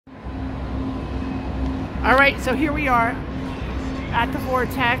All right, so here we are at the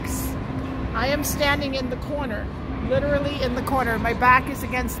Vortex. I am standing in the corner, literally in the corner. My back is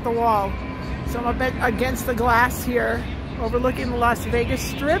against the wall. So I'm a bit against the glass here, overlooking the Las Vegas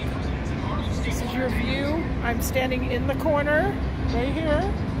Strip. This is your view. I'm standing in the corner, right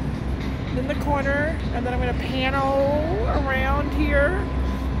here, in the corner, and then I'm gonna panel around here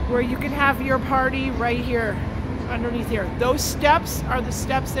where you can have your party right here, underneath here. Those steps are the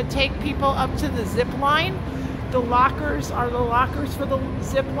steps that take people up to the zip line. The lockers are the lockers for the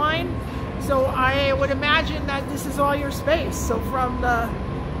zip line. So I would imagine that this is all your space. So from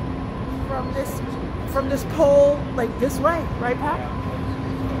this pole, like this way, right, Pat?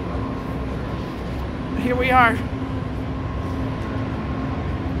 Here we are.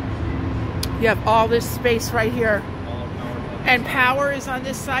 You have all this space right here. And power is on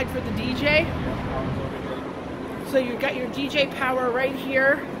this side for the DJ. So you've got your DJ power right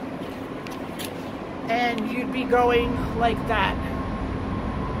here. And you'd be going like that.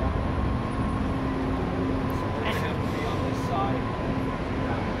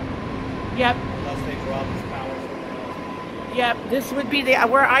 Yep. Unless they drop this power. Yep, this would be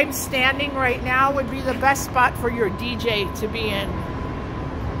where I'm standing right now would be the best spot for your DJ to be in.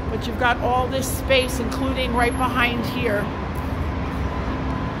 But you've got all this space, including right behind here.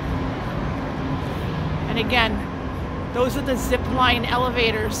 And again, those are the zip line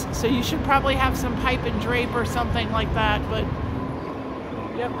elevators. So you should probably have some pipe and drape or something like that. But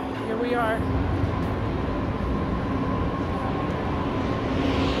yep, here we are.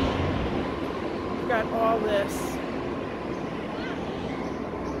 Got all this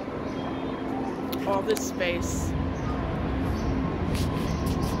space.